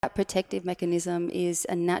That protective mechanism is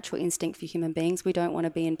a natural instinct for human beings. We don't want to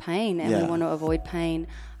be in pain, and we want to avoid pain.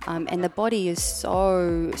 And the body is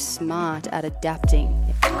so smart at adapting.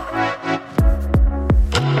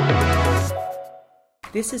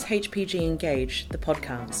 This is HPG Engage, the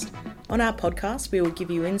podcast. On our podcast, we will give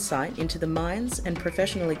you insight into the minds and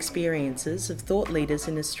professional experiences of thought leaders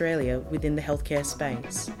in Australia within the healthcare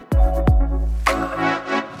space.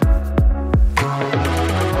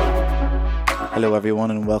 Hello everyone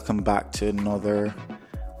and welcome back to another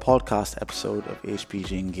podcast episode of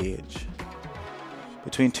HPG Engage.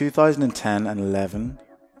 Between 2010 and 11,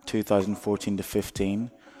 2014 to 15,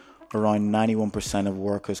 around 91% of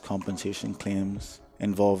workers' compensation claims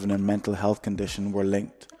involving a mental health condition were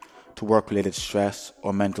linked to work-related stress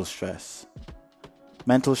or mental stress.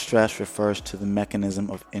 Mental stress refers to the mechanism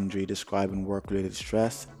of injury described in work-related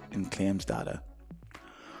stress in claims data.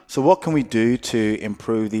 So what can we do to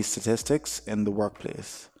improve these statistics in the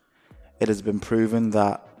workplace? It has been proven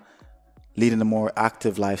that leading a more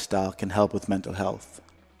active lifestyle can help with mental health.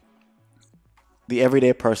 The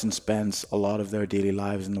everyday person spends a lot of their daily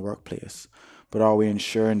lives in the workplace, but are we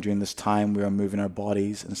ensuring during this time we are moving our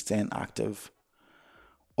bodies and staying active?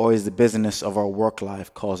 Or is the busyness of our work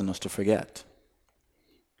life causing us to forget?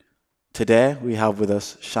 Today we have with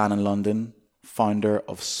us Shannon London, founder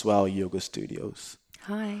of Swell Yoga Studios.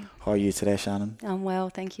 Hi. How are you today, Shannon? I'm well,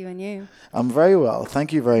 thank you, and you? I'm very well.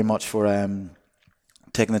 Thank you very much for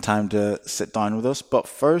taking the time to sit down with us. But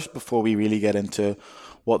first, before we really get into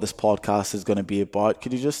what this podcast is going to be about,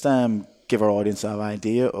 could you just give our audience an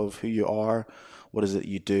idea of who you are, what is it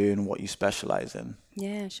you do, and what you specialize in?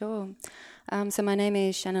 Yeah, sure. So my name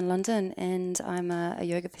is Shannon London, and I'm a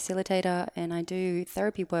yoga facilitator, and I do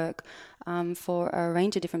therapy work for a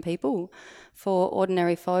range of different people, for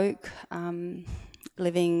ordinary folk,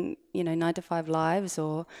 living, 9-to-5 lives,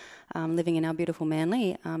 or living in our beautiful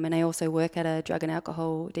Manly. And I also work at a drug and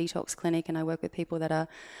alcohol detox clinic, and I work with people that are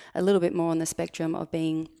a little bit more on the spectrum of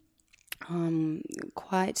being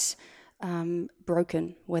quite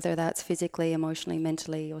broken, whether that's physically, emotionally,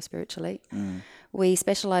 mentally, or spiritually. We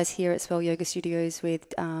specialize here at Swell Yoga Studios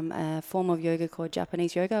with a form of yoga called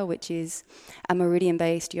Japanese yoga, which is a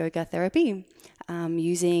meridian-based yoga therapy,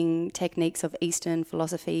 using techniques of Eastern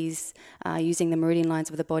philosophies, using the meridian lines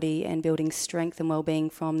of the body and building strength and well-being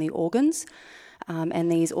from the organs.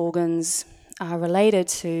 And these organs are related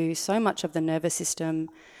to so much of the nervous system,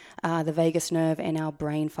 the vagus nerve, and our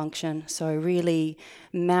brain function. So really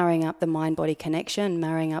marrying up the mind-body connection,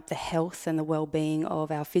 marrying up the health and the well-being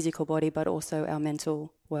of our physical body, but also our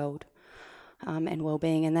mental world and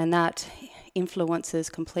well-being. And then that influences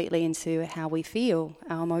completely into how we feel,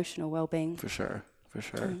 our emotional well-being. For sure.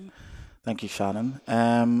 Thank you, Shannon.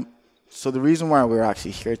 So the reason why we're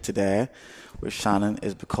actually here today with Shannon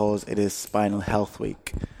is because it is Spinal Health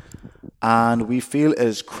Week. And we feel it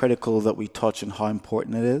is critical that we touch on how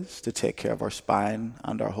important it is to take care of our spine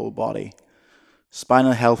and our whole body.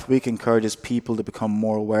 Spinal Health Week encourages people to become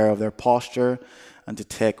more aware of their posture and to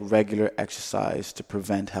take regular exercise to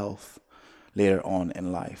prevent health later on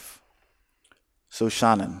in life. So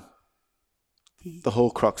Shannon, the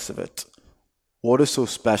whole crux of it, what is so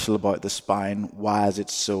special about the spine? Why is it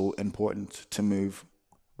so important to move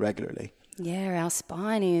regularly? Yeah, our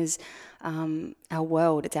spine is our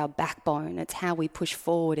world. It's our backbone. It's how we push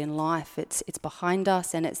forward in life. It's behind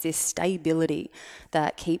us, and it's this stability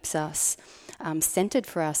that keeps us centered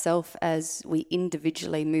for ourselves as we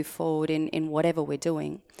individually move forward in whatever we're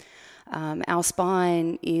doing. Our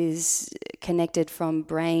spine is connected from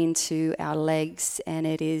brain to our legs, and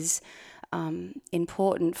it is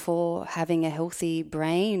important for having a healthy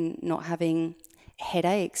brain, not having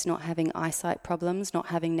headaches, not having eyesight problems, not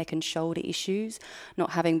having neck and shoulder issues,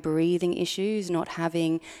 not having breathing issues, not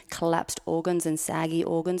having collapsed organs and saggy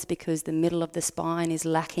organs because the middle of the spine is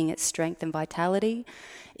lacking its strength and vitality.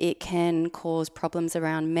 It can cause problems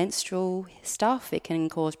around menstrual stuff. It can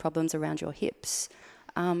cause problems around your hips.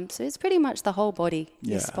 So it's pretty much the whole body.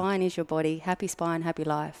 Yeah. Your spine is your body. Happy spine, happy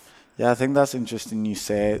life. Yeah, I think that's interesting you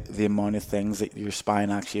say the amount of things that your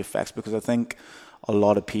spine actually affects, because I think a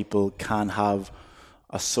lot of people can have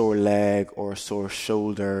a sore leg or a sore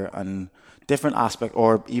shoulder and different aspect,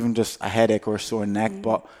 or even just a headache or a sore neck,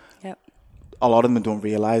 but a lot of them don't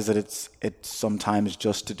realize that it's sometimes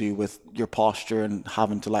just to do with your posture and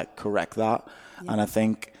having to correct that. And I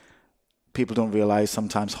think people don't realize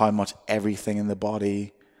sometimes how much everything in the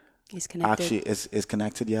body is connected. Actually is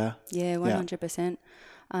connected. Yeah 100%.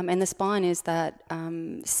 And the spine is that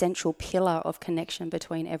central pillar of connection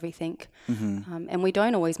between everything. And we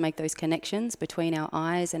don't always make those connections between our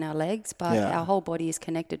eyes and our legs, but our whole body is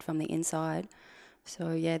connected from the inside.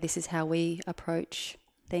 So, this is how we approach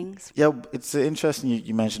things. Yeah, it's interesting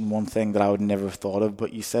you mentioned one thing that I would never have thought of,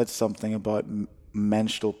 but you said something about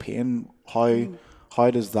menstrual pain. How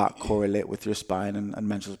does that correlate with your spine and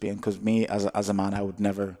menstrual pain? Because me, as a man, I would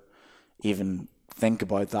never even think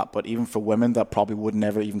about that. But even for women that probably would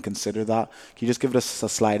never even consider that, can you just give us a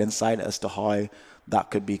slight insight as to how that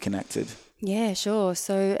could be connected? Yeah, sure.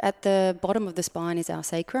 So at the bottom of the spine is our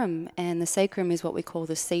sacrum, and the sacrum is what we call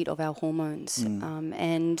the seat of our hormones.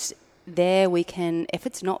 And there we can, if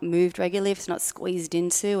it's not moved regularly, if it's not squeezed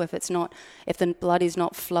into, if the blood is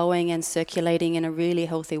not flowing and circulating in a really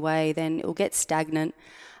healthy way, then it will get stagnant.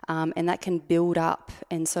 And that can build up.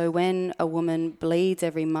 And so when a woman bleeds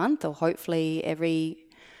every month, or hopefully every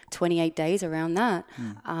 28 days around that,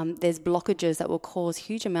 there's blockages that will cause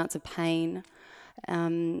huge amounts of pain.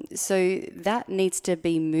 So that needs to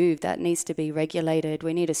be moved, that needs to be regulated.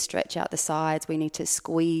 We need to stretch out the sides, we need to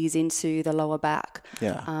squeeze into the lower back,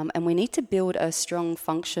 and we need to build a strong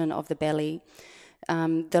function of the belly.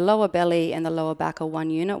 The lower belly and the lower back are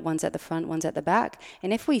one unit, one's at the front, one's at the back.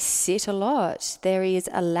 And if we sit a lot, there is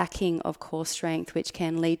a lacking of core strength, which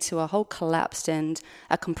can lead to a whole collapsed and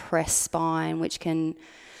a compressed spine, which can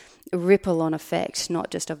ripple on effect,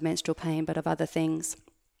 not just of menstrual pain, but of other things.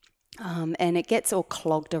 And it gets all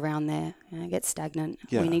clogged around there, it gets stagnant.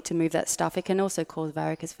 We need to move that stuff. It can also cause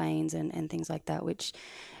varicose veins and things like that, which,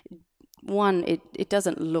 one, it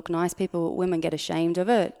doesn't look nice. Women get ashamed of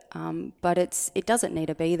it, but it doesn't need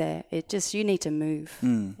to be there. You need to move,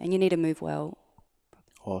 and you need to move well.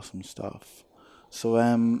 Awesome stuff. So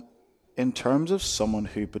in terms of someone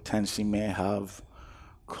who potentially may have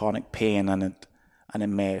chronic pain and it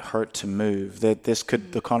may hurt to move,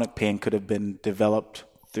 the chronic pain could have been developed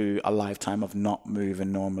through a lifetime of not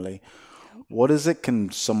moving normally. What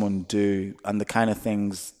can someone do, and the kind of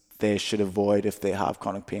things they should avoid if they have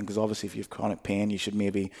chronic pain? Because obviously if you have chronic pain, you should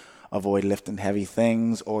maybe avoid lifting heavy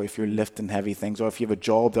things, or if you're lifting heavy things, or if you have a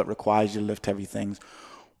job that requires you to lift heavy things,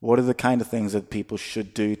 what are the kind of things that people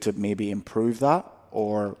should do to maybe improve that?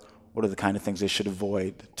 Or what are the kind of things they should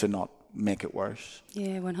avoid to not make it worse?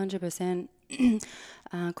 Yeah, 100%.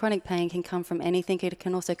 Chronic pain can come from anything. It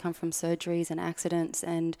can also come from surgeries and accidents.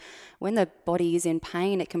 And when the body is in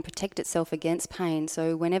pain, it can protect itself against pain.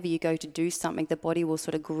 So whenever you go to do something, the body will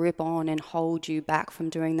sort of grip on and hold you back from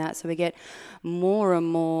doing that. So we get more and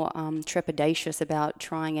more trepidatious about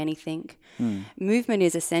trying anything. Movement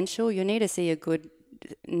is essential. You need to see a good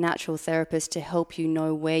natural therapist to help you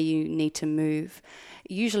know where you need to move.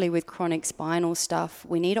 Usually with chronic spinal stuff,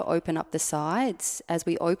 we need to open up the sides. As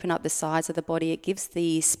we open up the sides of the body, it gives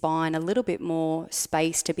the spine a little bit more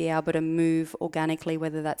space to be able to move organically,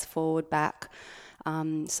 whether that's forward, back,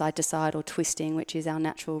 side to side, or twisting, which is our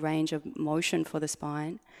natural range of motion for the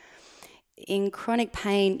spine. In chronic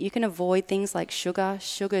pain, you can avoid things like sugar.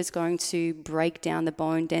 Sugar is going to break down the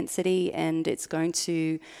bone density, and it's going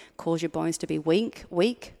to cause your bones to be weak.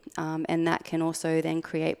 And that can also then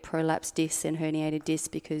create prolapsed discs and herniated discs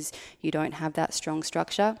because you don't have that strong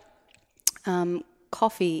structure.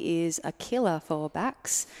 Coffee is a killer for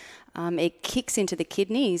backs. It kicks into the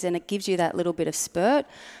kidneys and it gives you that little bit of spurt,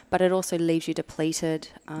 but it also leaves you depleted.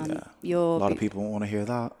 A lot of people won't want to hear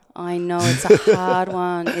that. I know, it's a hard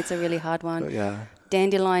one. It's a really hard one. But yeah.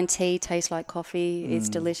 Dandelion tea tastes like coffee. It's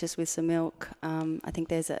delicious with some milk. I think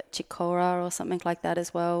there's a chicoria or something like that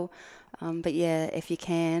as well. But yeah, if you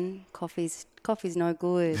can, coffee's no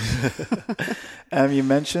good. You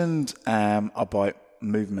mentioned about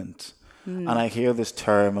movement, and I hear this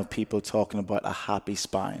term of people talking about a happy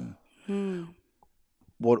spine.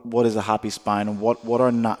 What is a happy spine, and what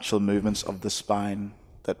are natural movements of the spine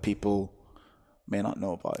that people may not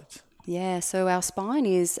know about? Yeah, so our spine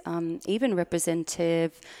is even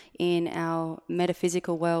representative in our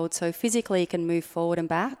metaphysical world. So physically it can move forward and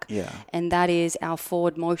back. Yeah. And that is our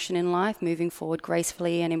forward motion in life, moving forward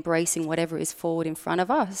gracefully and embracing whatever is forward in front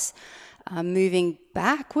of us. Moving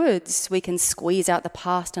backwards, we can squeeze out the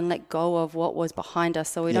past and let go of what was behind us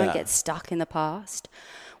so we don't get stuck in the past.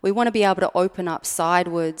 We want to be able to open up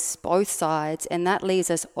sidewards, both sides, and that leaves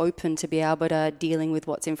us open to be able to dealing with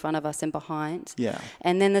what's in front of us and behind. Yeah.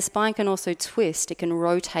 And then the spine can also twist. It can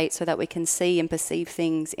rotate so that we can see and perceive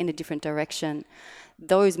things in a different direction.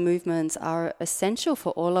 Those movements are essential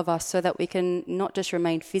for all of us so that we can not just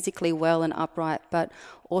remain physically well and upright, but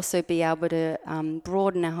also be able to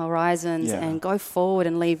broaden our horizons and go forward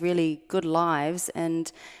and live really good lives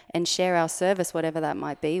and share our service, whatever that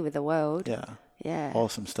might be, with the world. Yeah.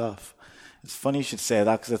 Awesome stuff. It's funny you should say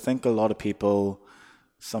that, because I think a lot of people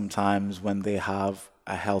sometimes when they have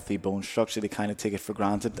a healthy bone structure, they kind of take it for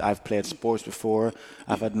granted. I've played sports before.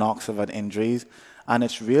 I've had knocks, I've had injuries. And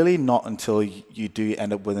it's really not until you do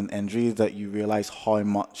end up with an injury that you realize how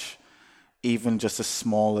much even just the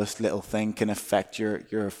smallest little thing can affect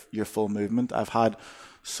your full movement. I've had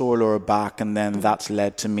sore lower back, and then that's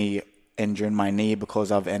led to me injuring my knee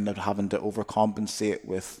because I've ended up having to overcompensate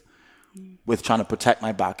with trying to protect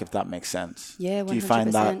my back, if that makes sense. Yeah, 100%. Do you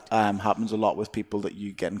find that happens a lot with people that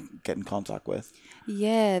you get in contact with?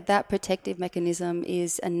 Yeah, that protective mechanism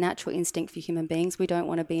is a natural instinct for human beings. We don't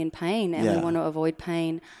want to be in pain, and we want to avoid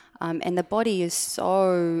pain. And the body is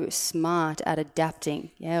so smart at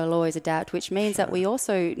adapting. Yeah, it'll always adapt, which means that we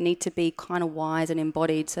also need to be kind of wise and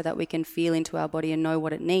embodied so that we can feel into our body and know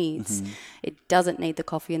what it needs. It doesn't need the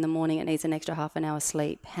coffee in the morning. It needs an extra half an hour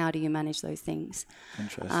sleep. How do you manage those things?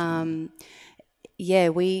 Interesting. Yeah,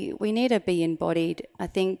 we need to be embodied. I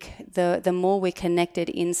think the more we're connected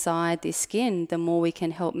inside this skin, the more we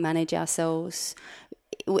can help manage ourselves.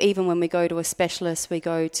 Even when we go to a specialist, we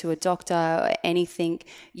go to a doctor, or anything,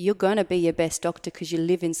 you're going to be your best doctor because you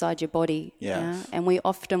live inside your body. Yes. And we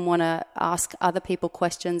often want to ask other people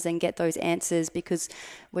questions and get those answers because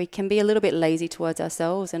we can be a little bit lazy towards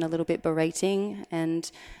ourselves and a little bit berating,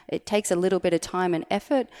 and it takes a little bit of time and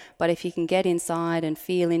effort. But if you can get inside and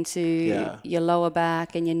feel into your lower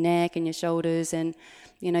back and your neck and your shoulders, and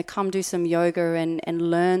come do some yoga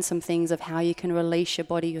and learn some things of how you can release your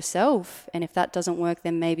body yourself. And if that doesn't work,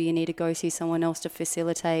 then maybe you need to go see someone else to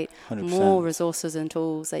facilitate 100%. more resources and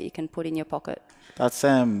tools that you can put in your pocket. That's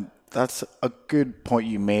a good point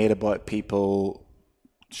you made about people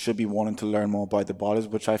should be wanting to learn more about their bodies,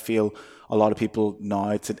 which I feel a lot of people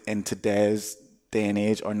now in today's day and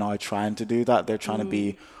age are now trying to do that. They're trying to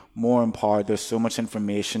be more empowered. There's so much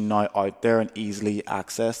information now out there and easily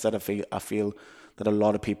accessed that I feel that a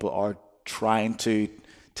lot of people are trying to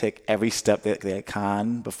take every step that they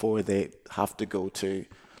can before they have to go to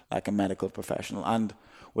like a medical professional. And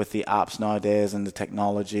with the apps nowadays and the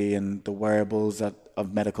technology and the wearables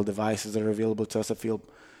of medical devices that are available to us, I feel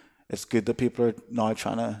it's good that people are now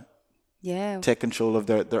trying to take control of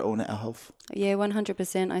their own health. Yeah,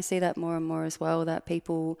 100%. I see that more and more as well, that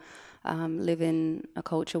people live in a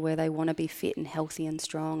culture where they want to be fit and healthy and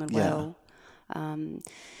strong and well.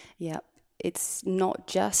 It's not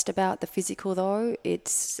just about the physical though.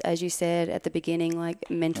 It's, as you said at the beginning, like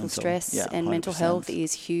mental stress and 100%. Mental health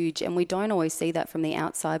is huge. And we don't always see that from the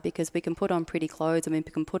outside because we can put on pretty clothes. I mean,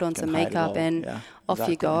 we can put on some makeup and off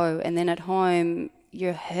you go. And then at home,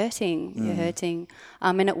 you're hurting.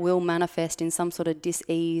 And it will manifest in some sort of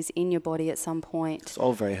dis-ease in your body at some point. It's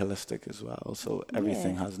all very holistic as well. So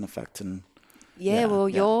everything has an effect. You're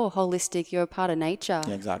holistic. You're a part of nature.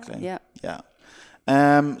 Yeah, exactly. Yeah.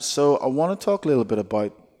 So I want to talk a little bit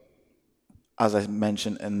about, as I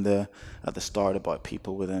mentioned at the start, about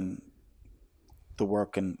people within the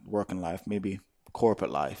working life, maybe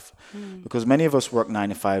corporate life, because many of us work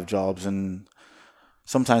 9-to-5 jobs and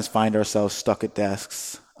sometimes find ourselves stuck at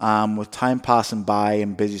desks. With time passing by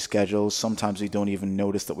and busy schedules, sometimes we don't even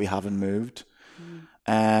notice that we haven't moved.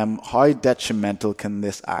 How detrimental can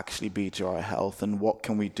this actually be to our health, and what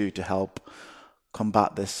can we do to help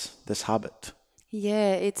combat this habit?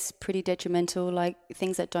 Yeah, it's pretty detrimental. Like,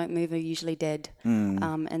 things that don't move are usually dead.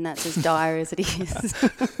 And that's as dire as it is.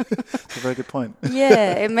 That's a very good point.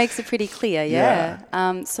 Yeah, it makes it pretty clear,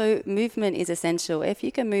 so movement is essential. If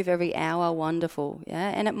you can move every hour, wonderful,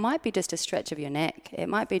 And it might be just a stretch of your neck. It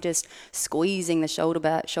might be just squeezing the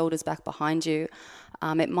shoulders back behind you.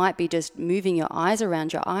 It might be just moving your eyes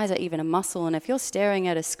around. Your eyes are even a muscle. And if you're staring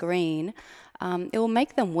at a screen, it will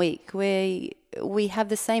make them weak. We have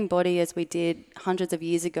the same body as we did hundreds of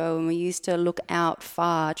years ago, and we used to look out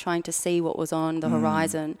far, trying to see what was on the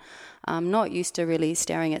horizon. Not used to really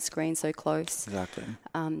staring at screens so close. Exactly.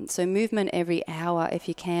 So movement every hour, if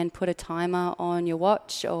you can, put a timer on your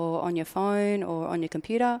watch or on your phone or on your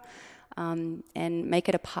computer, and make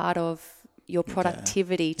it a part of your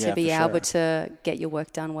productivity to be able to get your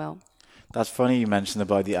work done well. That's funny you mentioned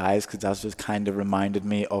about the eyes, because that just kind of reminded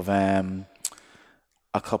me of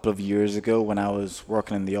a couple of years ago when I was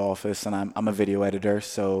working in the office, and I'm a video editor,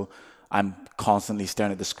 so I'm constantly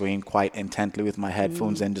staring at the screen quite intently with my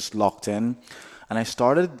headphones in, just locked in. And I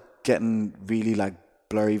started getting really like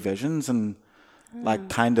blurry visions and like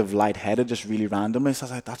kind of lightheaded just really randomly. So I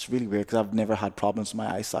was like, that's really weird, because I've never had problems with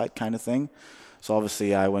my eyesight kind of thing. So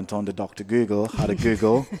obviously I went on to Dr. Google, had a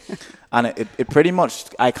Google, and it pretty much,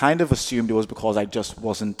 I kind of assumed it was because I just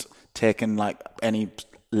wasn't taking like any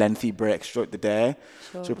lengthy breaks throughout the day.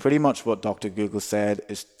 Sure. So pretty much what Dr. Google said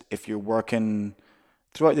is, if you're working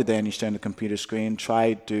throughout the day and you stay on the computer screen,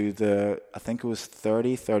 try do I think it was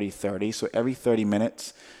 30. So every 30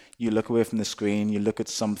 minutes you look away from the screen, you look at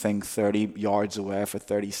something 30 yards away for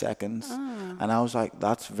 30 seconds. And I was like,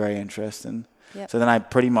 that's very interesting. Yep. So then I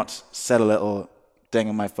pretty much set a little ding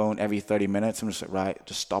on my phone every 30 minutes. I'm just like, right,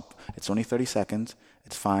 just stop. It's only 30 seconds.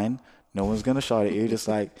 It's fine. No one's going to shout at you. Just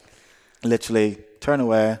like literally turn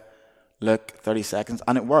away, look, 30 seconds.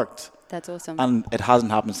 And it worked. That's awesome. And it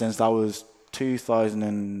hasn't happened since. That was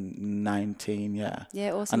 2019, yeah.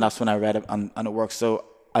 Yeah, awesome. And that's when I read it, and it works. So,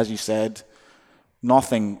 as you said,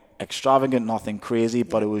 nothing extravagant, nothing crazy,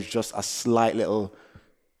 but it was just a slight little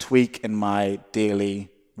tweak in my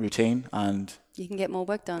daily routine, and you can get more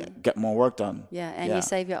work done. Yeah, and you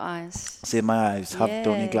save your eyes. Save my eyes.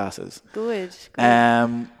 Don't need glasses. Good.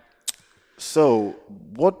 So,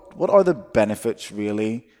 what are the benefits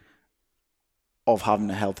really of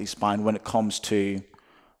having a healthy spine when it comes to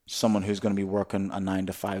someone who's going to be working a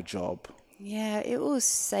 9-to-5 job? Yeah, it will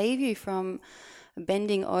save you from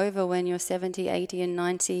bending over when you're 70, 80 and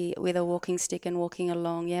 90 with a walking stick and walking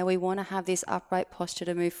along. Yeah, we want to have this upright posture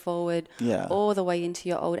to move forward all the way into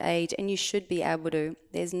your old age, and you should be able to.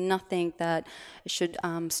 There's nothing that should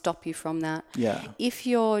stop you from that. Yeah. If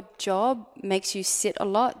your job makes you sit a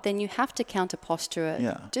lot, then you have to counter posture it.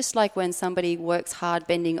 Yeah. Just like when somebody works hard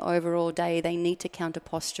bending over all day, they need to counter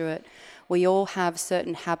posture it. We all have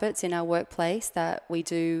certain habits in our workplace that we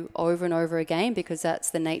do over and over again because that's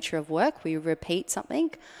the nature of work. We repeat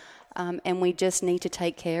something, and we just need to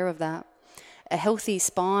take care of that. A healthy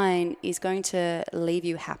spine is going to leave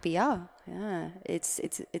you happier. Yeah, it's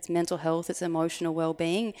mental health, it's emotional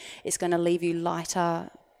well-being. It's going to leave you lighter,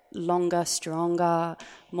 longer, stronger,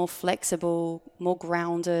 more flexible, more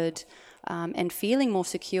grounded, and feeling more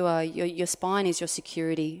secure. Your spine is your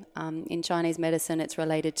security. In Chinese medicine, it's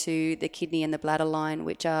related to the kidney and the bladder line,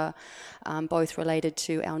 which are both related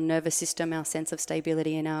to our nervous system, our sense of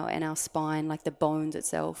stability, and our spine, like the bones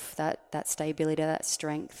itself, that stability, that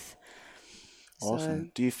strength. Awesome.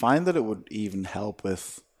 So, do you find that it would even help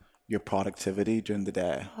with your productivity during the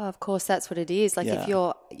day? Oh, of course, that's what it is. Like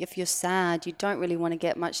if you're sad, you don't really want to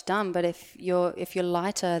get much done. But if you're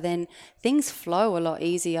lighter, then things flow a lot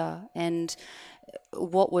easier, and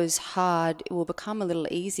what was hard will become a little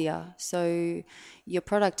easier. So your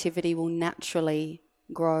productivity will naturally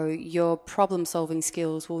grow. Your problem-solving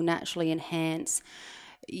skills will naturally enhance.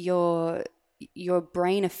 Your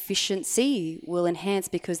brain efficiency will enhance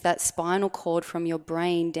because that spinal cord from your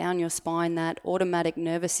brain down your spine, that automatic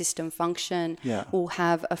nervous system function will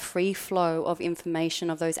have a free flow of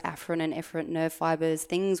information of those afferent and efferent nerve fibers.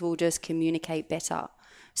 Things will just communicate better.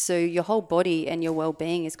 So your whole body and your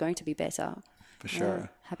well-being is going to be better. For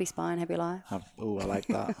sure. Happy spine, happy life. Oh, I like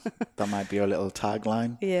that. That might be our little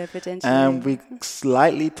tagline. Yeah, potentially. We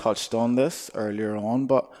slightly touched on this earlier on,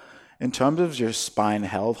 but in terms of your spine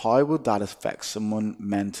health, how would that affect someone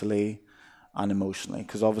mentally and emotionally?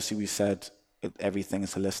 Because obviously we said everything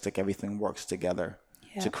is holistic, everything works together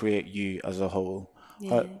to create you as a whole.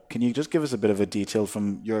 Yeah. Can you just give us a bit of a detail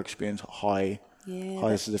from your experience how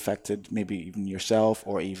this has affected maybe even yourself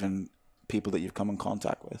or even people that you've come in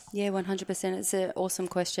contact with? Yeah, 100%. It's an awesome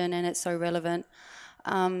question and it's so relevant.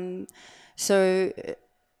 So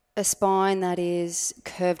a spine that is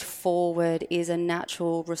curved forward is a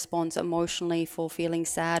natural response emotionally for feeling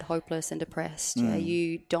sad, hopeless and depressed. Yeah,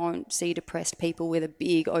 you don't see depressed people with a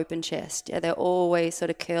big open chest. Yeah, they're always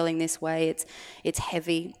sort of curling this way. It's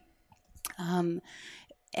heavy.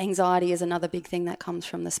 Anxiety is another big thing that comes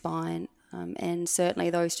from the spine. And certainly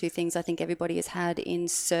those two things I think everybody has had in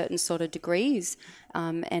certain sort of degrees.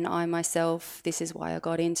 And I myself, this is why I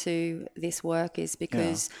got into this work, is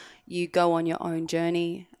because you go on your own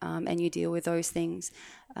journey and you deal with those things.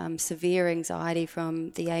 Severe anxiety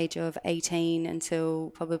from the age of 18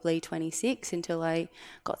 until probably 26, until I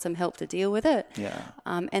got some help to deal with it. Yeah.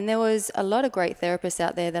 And there was a lot of great therapists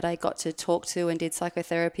out there that I got to talk to and did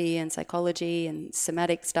psychotherapy and psychology and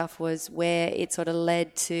somatic stuff, was where it sort of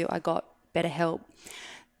led to I got better help.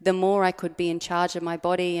 The more I could be in charge of my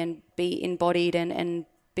body and be embodied and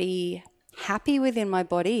be happy within my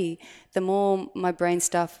body, the more my brain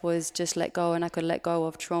stuff was just let go, and I could let go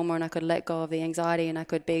of trauma and I could let go of the anxiety, and I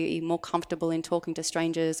could be more comfortable in talking to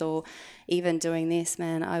strangers, or even doing this,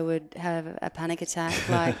 man, I would have a panic attack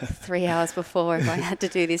like 3 hours before if I had to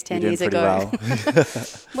do this 10 years ago. Well.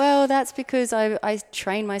 Well, that's because I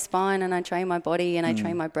train my spine and I train my body and I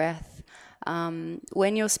train my breath.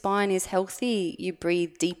 When your spine is healthy, you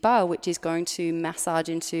breathe deeper, which is going to massage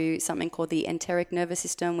into something called the enteric nervous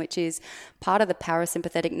system, which is part of the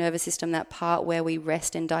parasympathetic nervous system, that part where we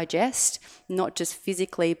rest and digest, not just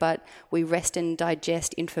physically, but we rest and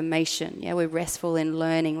digest information. Yeah, we're restful in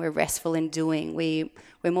learning, we're restful in doing,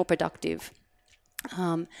 we're more productive.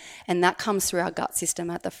 And that comes through our gut system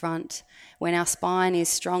at the front. When our spine is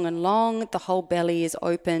strong and long, the whole belly is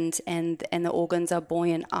opened and the organs are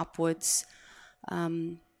buoyant upwards.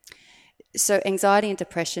 So anxiety and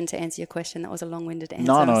depression, to answer your question, that was a long-winded answer.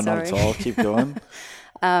 No, not at all. Keep going.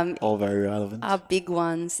 All very relevant. Are big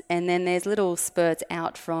ones. And then there's little spurts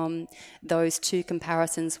out from those two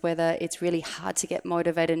comparisons, whether it's really hard to get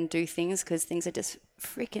motivated and do things because things are just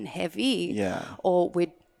freaking heavy. Yeah. Or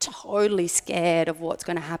we're totally scared of what's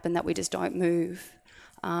going to happen that we just don't move.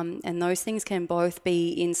 And those things can both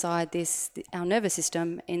be inside our nervous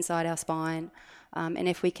system, inside our spine. And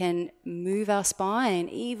if we can move our spine,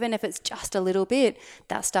 even if it's just a little bit,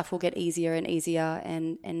 that stuff will get easier and easier,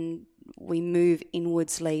 and we move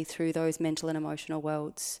inwardsly through those mental and emotional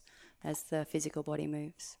worlds as the physical body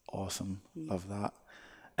moves. Awesome. Love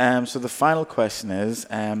that. So the final question is,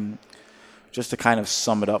 just to kind of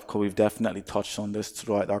sum it up, because we've definitely touched on this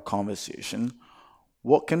throughout our conversation,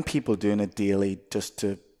 what can people do in a daily just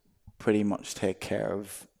to pretty much take care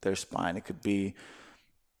of their spine? It could be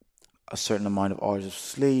a certain amount of hours of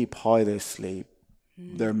sleep, how they sleep,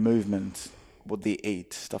 their movement, what they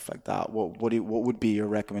eat, stuff like that. What would be your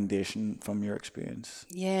recommendation from your experience?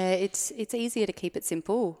 Yeah, it's easier to keep it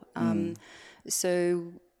simple.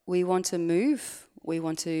 So we want to move, we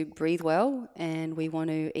want to breathe well, and we want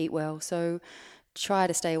to eat well. So try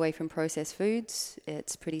to stay away from processed foods.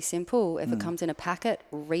 It's pretty simple. If it comes in a packet,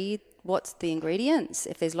 read what's the ingredients.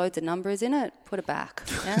 If there's loads of numbers in it, put it back.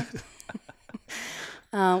 Yeah.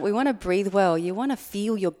 We want to breathe well. You want to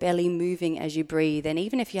feel your belly moving as you breathe. And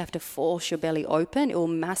even if you have to force your belly open, it will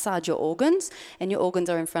massage your organs, and your organs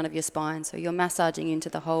are in front of your spine. So you're massaging into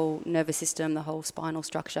the whole nervous system, the whole spinal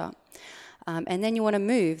structure. And then you want to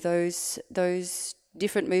move. Those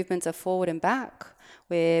different movements are forward and back.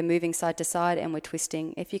 We're moving side to side and we're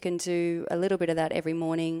twisting. If you can do a little bit of that every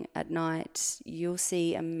morning, at night, you'll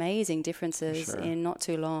see amazing differences in not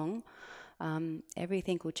too long.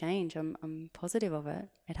 Everything will change. I'm positive of it.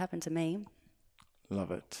 It happened to me.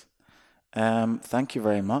 Love it. Thank you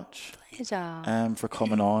very much. Pleasure. For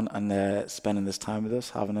coming on and spending this time with us,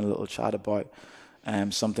 having a little chat about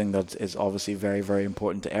something that is obviously very, very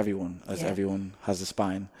important to everyone, as everyone has a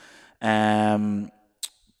spine.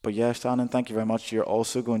 But yeah, Shannon, thank you very much. You're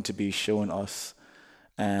also going to be showing us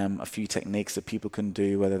a few techniques that people can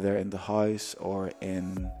do, whether they're in the house or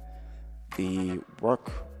in the work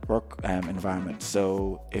environment.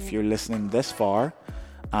 So if you're listening this far,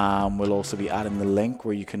 we'll also be adding the link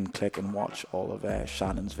where you can click and watch all of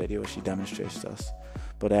Shannon's video as she demonstrates to us.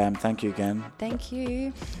 But thank you again. Thank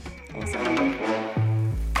you. Awesome.